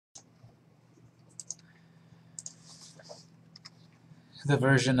the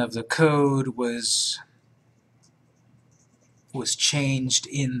version of the code was changed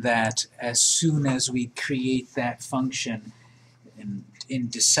in that as soon as we create that function, in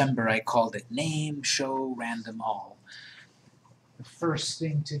December I called it name show random all. The first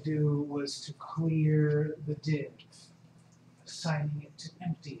thing to do was to clear the div, assigning it to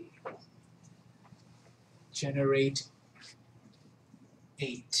empty. Generate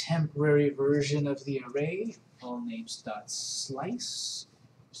a temporary version of the array, allnames.slice,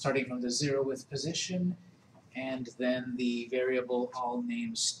 starting from the 0th position, and then the variable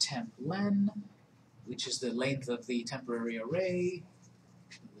allnames_temp_len, which is the length of the temporary array,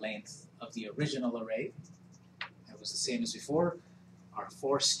 length of the original array. That was the same as before. Our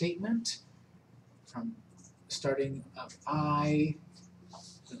for statement, from starting of I,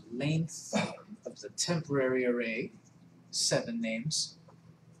 the length of the temporary array, 7 names,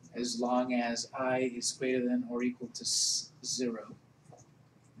 as long as I is greater than or equal to 0.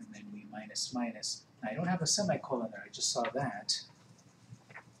 And then we minus minus. Now, I don't have a semicolon there, I just saw that.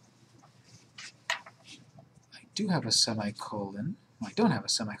 I do have a semicolon. Oh, I don't have a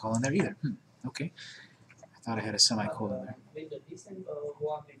semicolon there either. Okay. I thought I had a semicolon there. With the December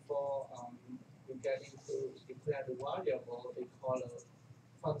one before we get into declare the variable, we call a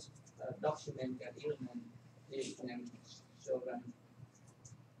function document get element is named show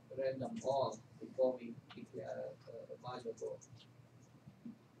random all before we declare a variable.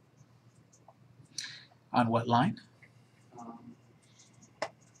 On what line?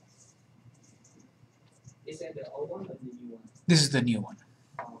 Is that the old one or the new one? This is the new one.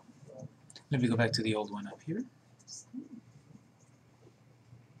 Well, Let me go back to the old one up here.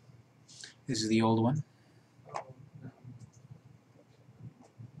 This is the old one.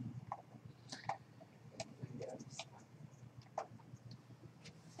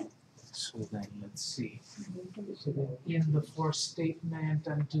 So then let's see. So then in the for statement,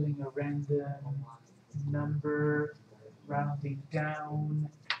 I'm doing a random number, rounding down,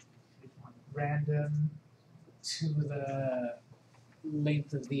 random to the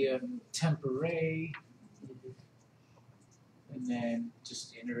length of the temp array, and then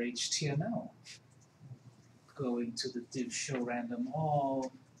just inner HTML. Going to the div show random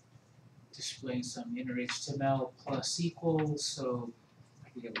all, displaying some inner HTML plus equals, so I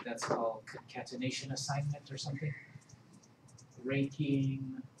forget what that's called, concatenation assignment or something.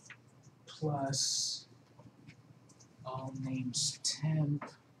 Breaking plus all names temp.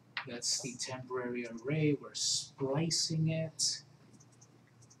 That's the temporary array. We're splicing it.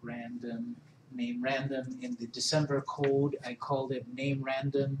 Random, name random. In the December code, I called it name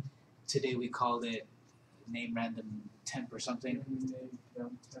random. Today we called it name random temp or something.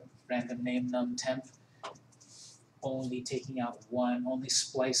 Random name num temp. Only taking out one, only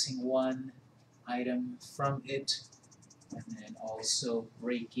splicing one item from it, and then also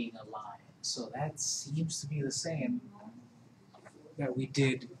breaking a line. So that seems to be the same that we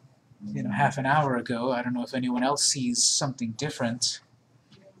did, half an hour ago. I don't know if anyone else sees something different.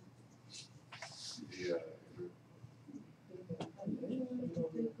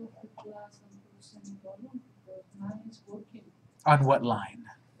 On what line?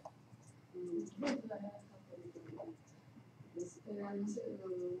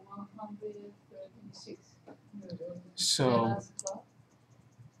 So,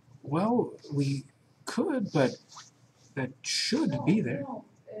 well, we could, but that should be there.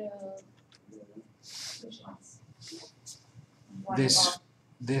 This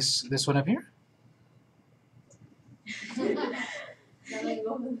one up here?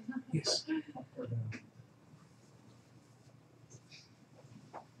 Yes.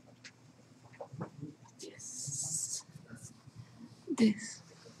 This.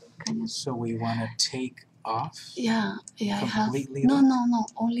 So we want to take off? Yeah, I have. Completely? No,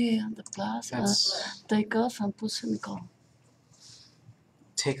 only the plus. Take off and put semicolon.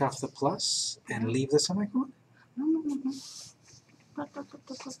 Take off the plus and leave the semicolon? No.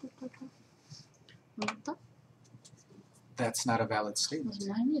 That's not a valid statement.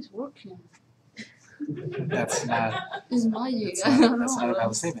 Mine is working. That's not. It's magic. That's not a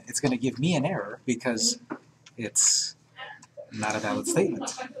valid statement. It's going to give me an error because it's not a valid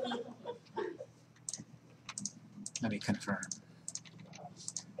statement. Let me confirm.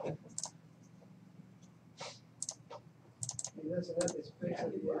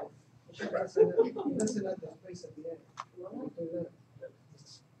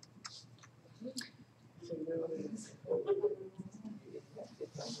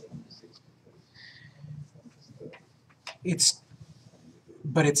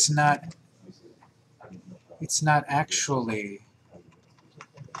 But it's not actually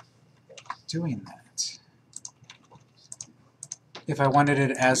doing that. If I wanted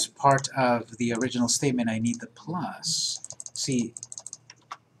it as part of the original statement, I need the plus. See,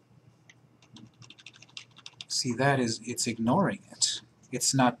 that is, it's ignoring it.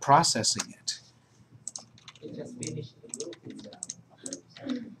 It's not processing it. It just finished the loop itself.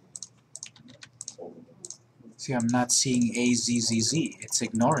 See, I'm not seeing A, Z, Z, Z. It's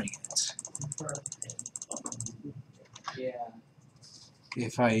ignoring it. Yeah.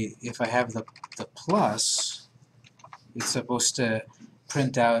 If I have the plus, it's supposed to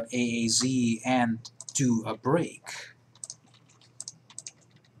print out AAZ and do a break.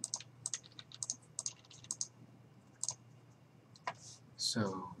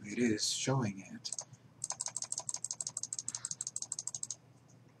 So it is showing it.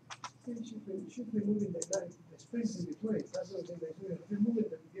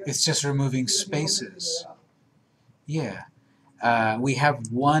 It's just removing spaces. Yeah. We have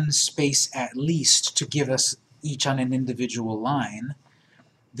one space at least to give us each on an individual line.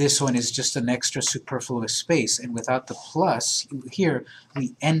 This one is just an extra superfluous space, and without the plus, here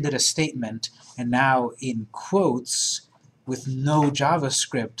we ended a statement, and now in quotes, with no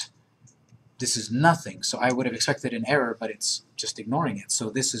JavaScript, this is nothing. So I would have expected an error, but it's just ignoring it. So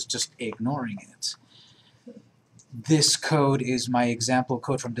this is just ignoring it. This code is my example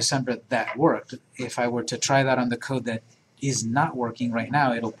code from December that worked. If I were to try that on the code that is not working right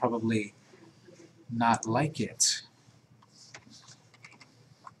now, it'll probably not like it.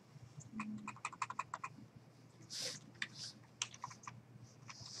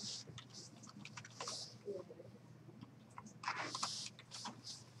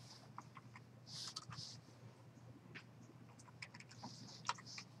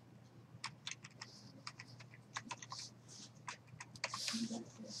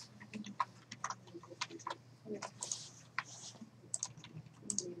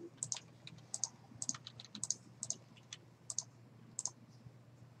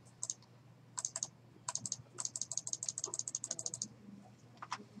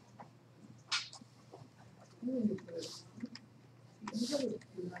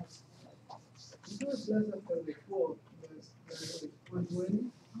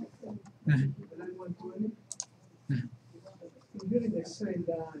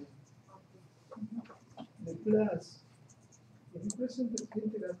 The plus, if you present the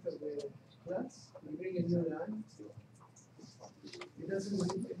enter after the plus, you bring a new line. It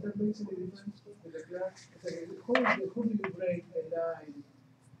that makes any difference with the class. How do you break a line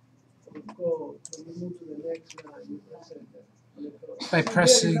of code when you move to the next line you present it? By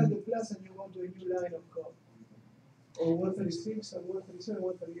pressing. You have the plus and you want to a new line of code. Or 136 and 137,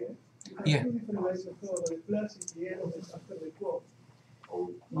 138. You have two different lines of code, but the plus is the end of it after the quote.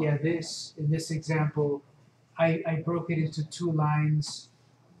 Yeah, in this example, I broke it into two lines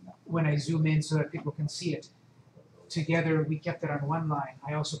when I zoom in so that people can see it. Together, we kept it on one line.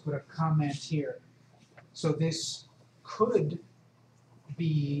 I also put a comment here. So this could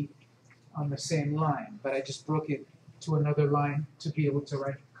be on the same line, but I just broke it to another line to be able to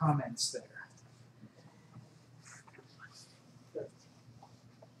write comments there.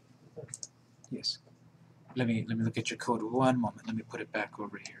 Yes. Let me look at your code one moment. Let me put it back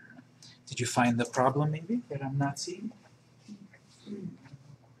over here. Did you find the problem maybe that I'm not seeing?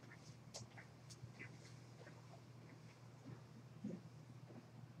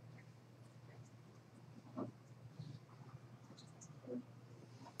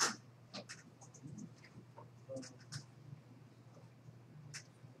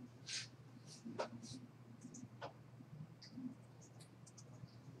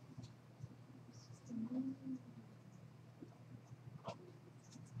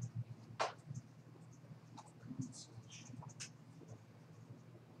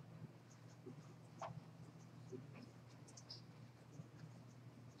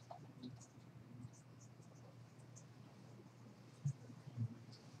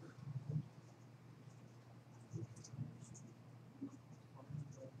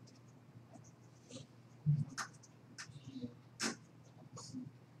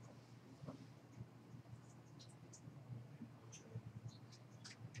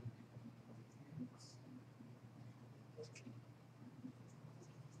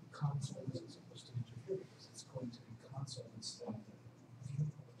 Console isn't supposed to interfere because it's going to be console instead of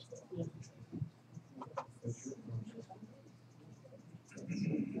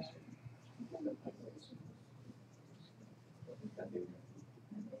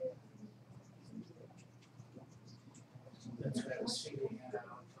That's what I was figuring out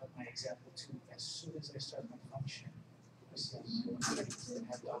on my example too. As soon as I start my function, I see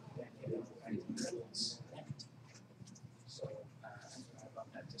have document variables empty. So I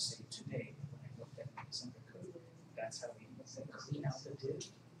about that to say today when I looked at the December code. That's how we So clean out the div,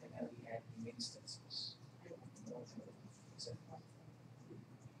 and now we add new instances. So,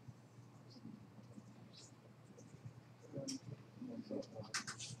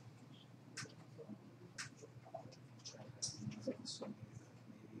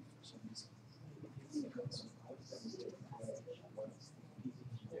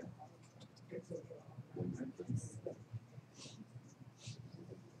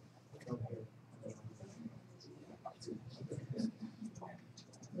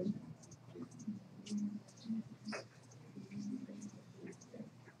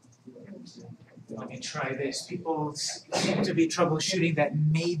 let me try this. People seem to be troubleshooting that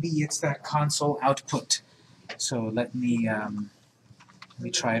maybe it's that console output. So let me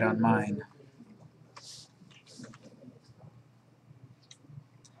try it on mine.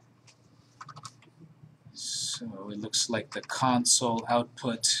 So it looks like the console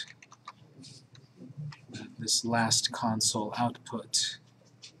output, this last console output.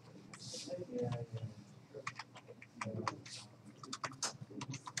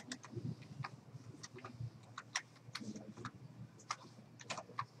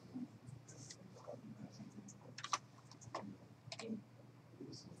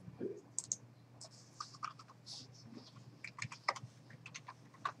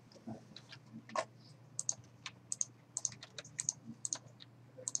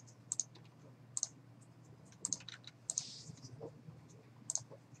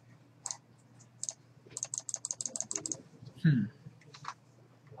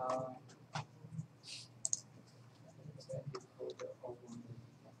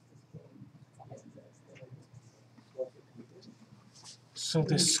 So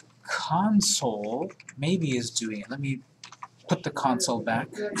this console maybe is doing it. Let me put the console back.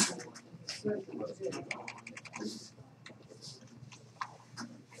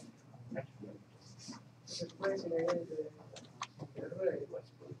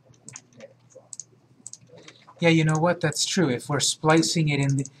 Yeah, you know what? That's true. If we're splicing it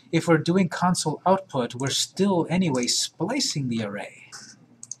in, if we're doing console output, we're still anyway splicing the array.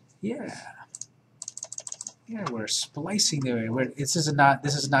 Yeah. Yeah, we're splicing the array. This is not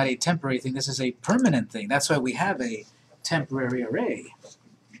a temporary thing. This is a permanent thing. That's why we have a temporary array.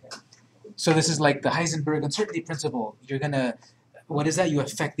 So this is like the Heisenberg uncertainty principle. You're gonna, what is that? You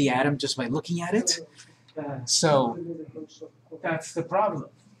affect the atom just by looking at it. So that's the problem.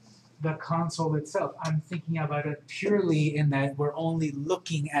 The console itself. I'm thinking about it purely in that we're only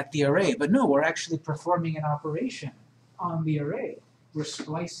looking at the array. But no, we're actually performing an operation on the array. We're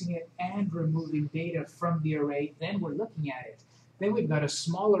splicing it and removing data from the array, then we're looking at it. Then we've got a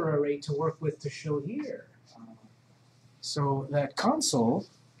smaller array to work with to show here. So that console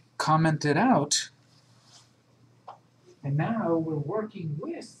commented out, and now we're working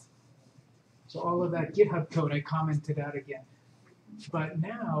with, so all of that GitHub code I commented out again. But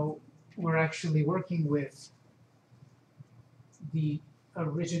now we're actually working with the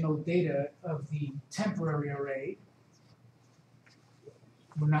original data of the temporary array.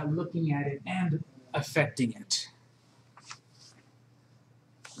 We're not looking at it and affecting it.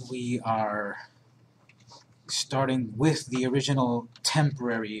 We are starting with the original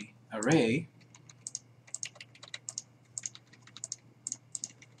temporary array.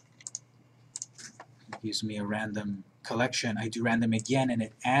 It gives me a random collection. I do random again and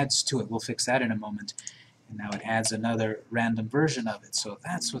it adds to it. We'll fix that in a moment. And now it adds another random version of it. So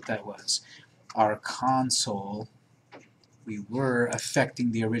that's what that was. Our console, we were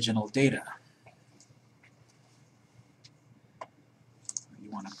affecting the original data.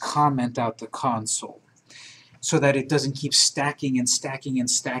 You want to comment out the console so that it doesn't keep stacking and stacking and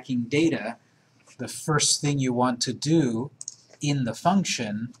stacking data. The first thing you want to do in the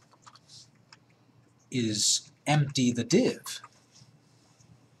function is empty the div.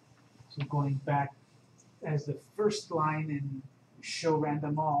 So going back as the first line in show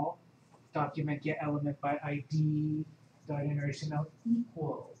random all, document get element by ID, dot HTML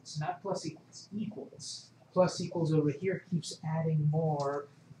equals, not plus equals, equals. Plus equals over here keeps adding more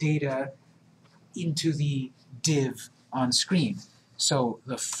data into the div on screen. So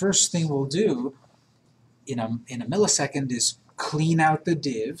the first thing we'll do in a millisecond is clean out the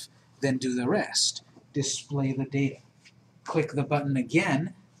div, then do the rest. Display the data. Click the button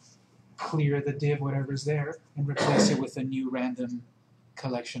again, clear the div, whatever's there, and replace it with a new random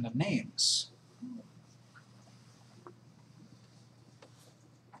collection of names.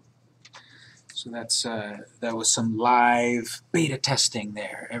 So that's that was some live beta testing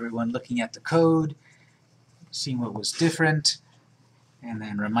there. Everyone looking at the code, seeing what was different, and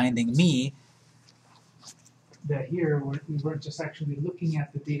then reminding me that here we weren't just actually looking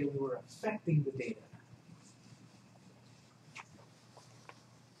at the data, we were affecting the data.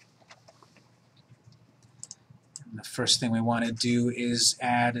 And the first thing we want to do is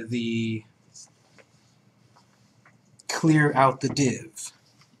add the clear out the div.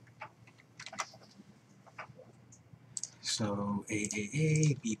 So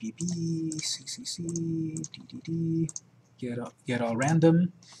AAA, BBB, CCC, DDD, get all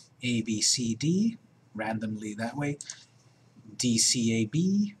random, ABCD, randomly that way,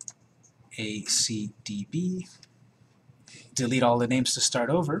 DCAB, ACDB, delete all the names to start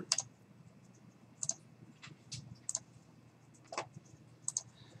over.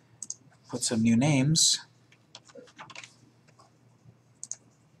 Put some new names.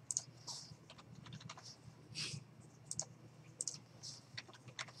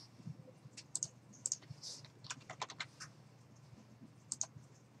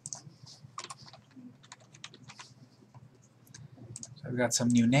 So I've got some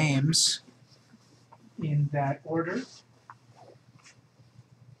new names in that order.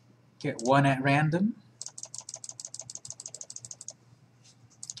 Get one at random.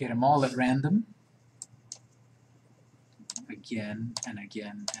 Get them all at random. Again and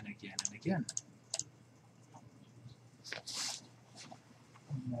again and again and again.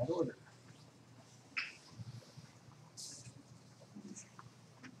 In that order.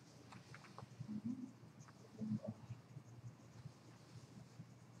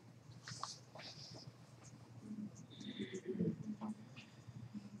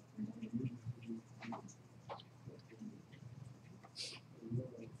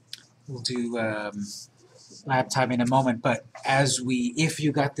 We'll do lab time in a moment, but if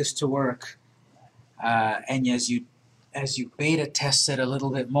you got this to work, and as you beta test it a little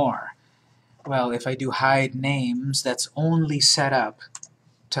bit more, well, if I do hide names, that's only set up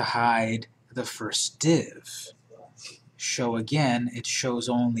to hide the first div. Show again, it shows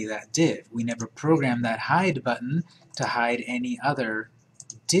only that div. We never programmed that hide button to hide any other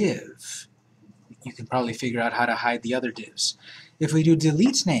div. You can probably figure out how to hide the other divs. If we do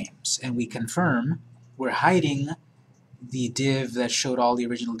delete names and we confirm, we're hiding the div that showed all the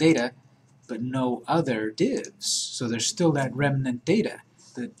original data, but no other divs. So there's still that remnant data.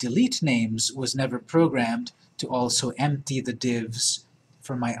 The delete names was never programmed to also empty the divs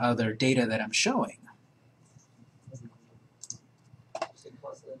for my other data that I'm showing.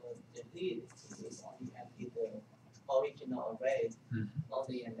 Because the delete is only empty the original array,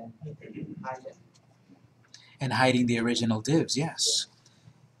 only, and then hide it. And hiding the original divs, yes.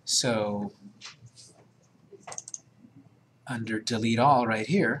 So under delete all right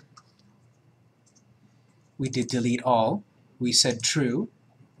here, we did delete all. We said true,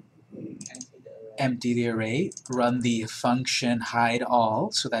 empty the array, run the function hide all,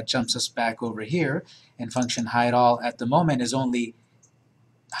 so that jumps us back over here, and function hide all at the moment is only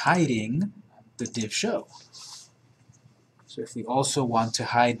hiding the div show. So if we also want to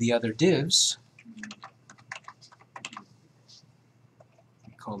hide the other divs,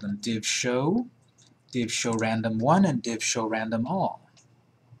 we call them div show random 1, and div show random all.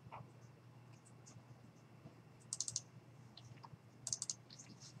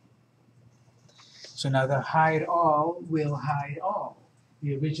 So now the hide all will hide all.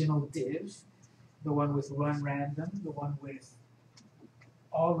 The original div, the one with run random, the one with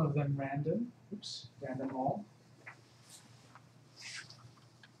all of them random, random all.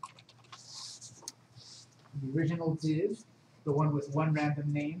 The original div, the one with one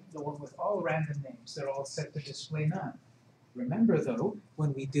random name, the one with all random names, they're all set to display none. Remember though,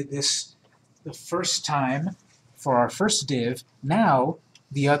 when we did this the first time for our first div, now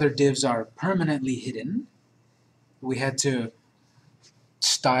the other divs are permanently hidden. We had to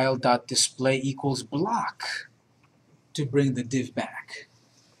style.display equals block to bring the div back.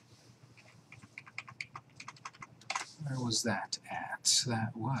 Where was that at?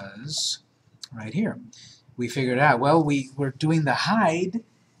 That was right here. We figured out, well, we're doing the hide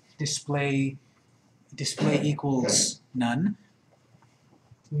display equals none.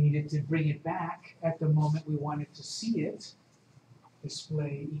 We needed to bring it back at the moment we wanted to see it.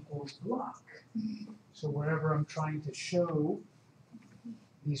 Display equals block. So wherever I'm trying to show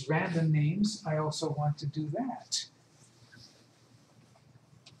these random names, I also want to do that.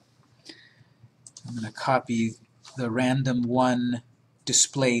 I'm going to copy the random 1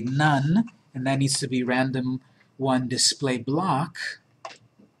 display none, and that needs to be random 1 display block.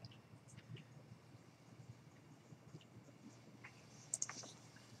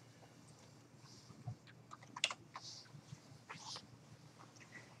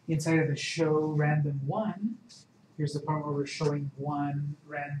 Inside of the show random 1, here's the part where we're showing one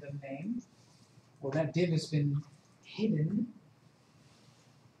random name. Well, that div has been hidden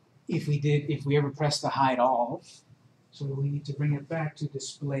if we ever press the hide all. So we need to bring it back to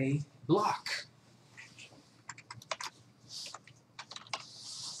display block.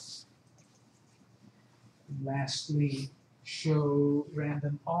 Lastly, show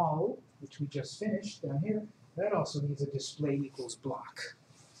random all, which we just finished down here. That also needs a display equals block.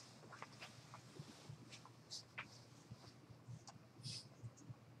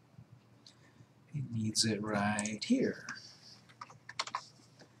 It needs it right here.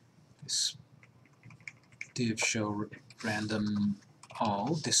 This div show random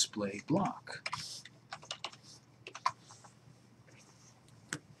all display block.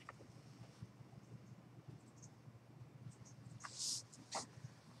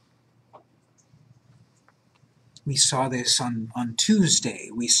 We saw this on Tuesday.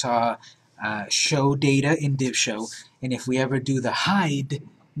 We saw show data in div show, and if we ever do the hide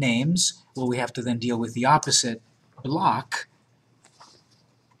names, well, we have to then deal with the opposite block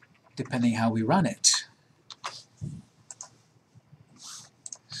depending how we run it.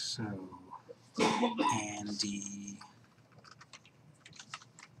 So, Andy,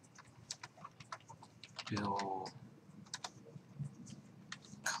 Bill,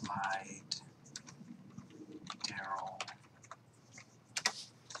 Clyde, Daryl,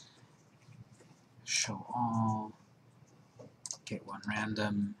 show all, get one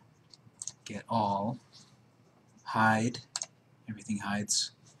random, get all, hide, everything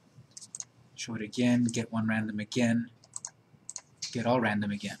hides, show it again, get one random again, get all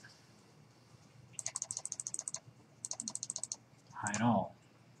random again, hide all,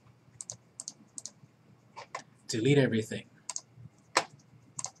 delete everything,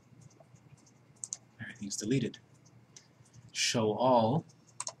 everything's deleted, show all,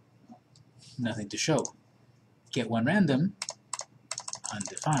 nothing to show, get one random,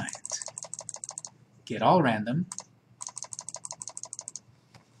 undefined, get all random,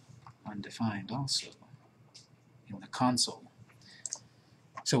 undefined also in the console.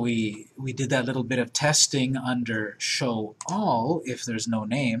 So we did that little bit of testing under show all if there's no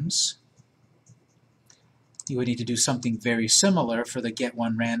names. You would need to do something very similar for the get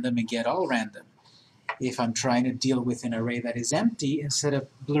one random and get all random. If I'm trying to deal with an array that is empty, instead of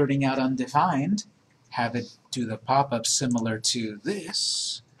blurting out undefined, have it do the pop-up similar to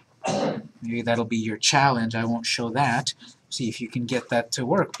this. Maybe that'll be your challenge. I won't show that. See if you can get that to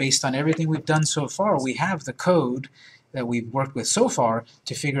work. Based on everything we've done so far, we have the code that we've worked with so far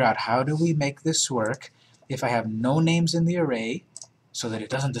to figure out how do we make this work if I have no names in the array so that it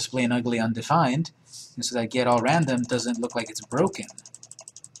doesn't display an ugly undefined, and so that get all random doesn't look like it's broken.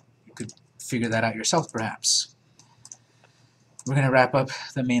 You could figure that out yourself perhaps. We're going to wrap up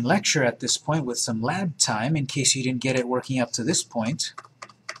the main lecture at this point with some lab time in case you didn't get it working up to this point.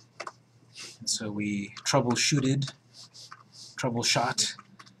 And so we troubleshot.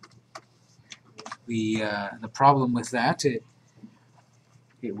 The problem with that, it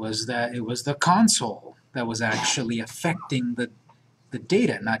was the console that was actually affecting the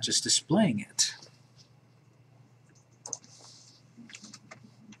data, not just displaying it.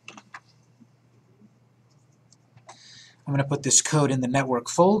 I'm going to put this code in the network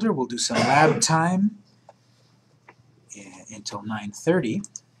folder. We'll do some lab time until 9:30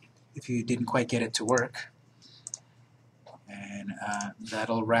 if you didn't quite get it to work. And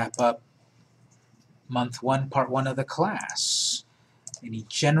that'll wrap up month 1, part 1 of the class. Any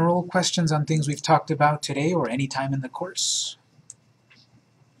general questions on things we've talked about today or any time in the course?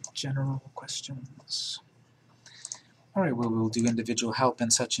 General questions? All right, well, we'll do individual help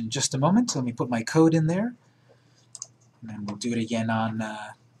and such in just a moment. Let me put my code in there. And then we'll do it again on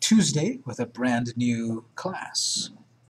Tuesday with a brand new class.